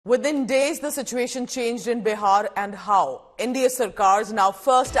Within days, the situation changed in Bihar and how. NDA Sarkar's now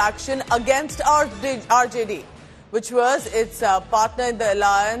first action against RJD, which was its partner in the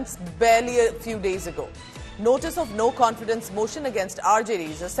alliance barely a few days ago. Notice of no confidence motion against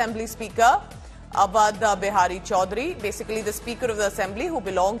RJD's Assembly Speaker, Awadh Bihari Chaudhary, basically the Speaker of the Assembly who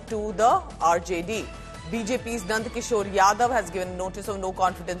belonged to the RJD. BJP's Nitish Yadav has given notice of no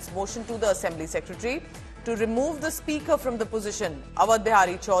confidence motion to the Assembly Secretary to remove the Speaker from the position. Awadh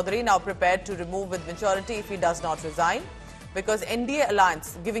Bihari Chaudhary now prepared to remove with majority if he does not resign, because NDA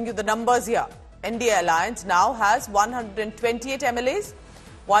Alliance, giving you the numbers here, NDA Alliance now has 128 MLAs,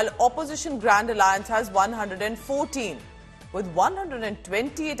 while Opposition Grand Alliance has 114. With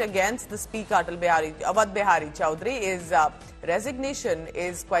 128 against the Speaker, Awadh Bihari Chaudhary, his resignation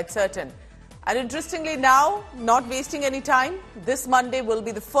is quite certain. And interestingly now, not wasting any time, this Monday will be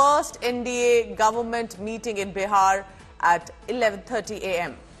the first NDA government meeting in Bihar at 11:30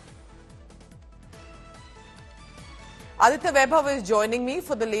 a.m. Aditya Vaibhav is joining me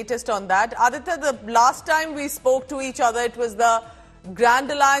for the latest on that. Aditya, the last time we spoke to each other, it was the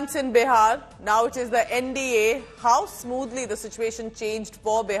Grand Alliance in Bihar. Now it is the NDA. How smoothly the situation changed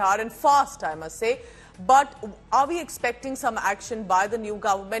for Bihar, and fast, I must say. But are we expecting some action by the new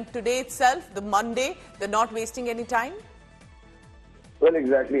government today itself, the Monday? They're not wasting any time? Well,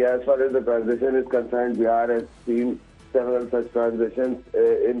 exactly. As far as the transition is concerned, Bihar has seen several such transitions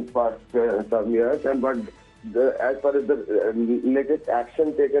in past some years. As far as the latest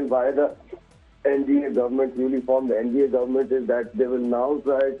action taken by the NDA government, newly formed NDA government, is that they will now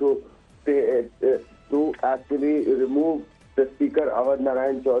try to actually remove the Speaker, Awadh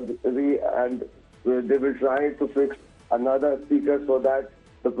Narayan Chaudhary, and they will try to fix another speaker so that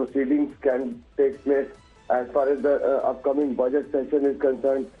the proceedings can take place as far as the upcoming budget session is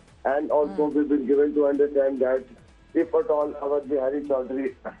concerned. And also we've been given to understand that if at all Awadh Bihari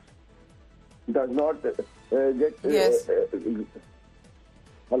Chaudhary does not get... Yes.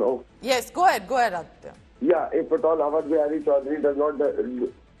 Hello? Yes, go ahead, Aditya. Yeah, if at all Awadh Bihari Chaudhary does not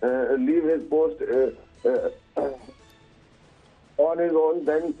leave his post on his own,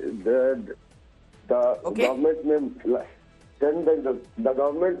 then the government may the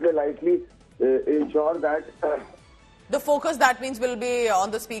government will likely ensure that the focus, that means, will be on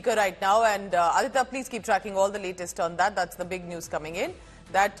the Speaker right now. And Aditya, please keep tracking all the latest on that. That's the big news coming in.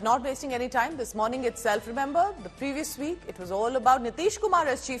 That not wasting any time this morning itself. Remember, the previous week it was all about Nitish Kumar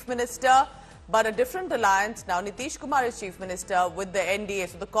as Chief Minister, but a different alliance. Now Nitish Kumar is Chief Minister with the NDA.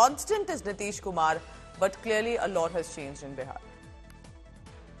 So the constant is Nitish Kumar, but clearly a lot has changed in Bihar.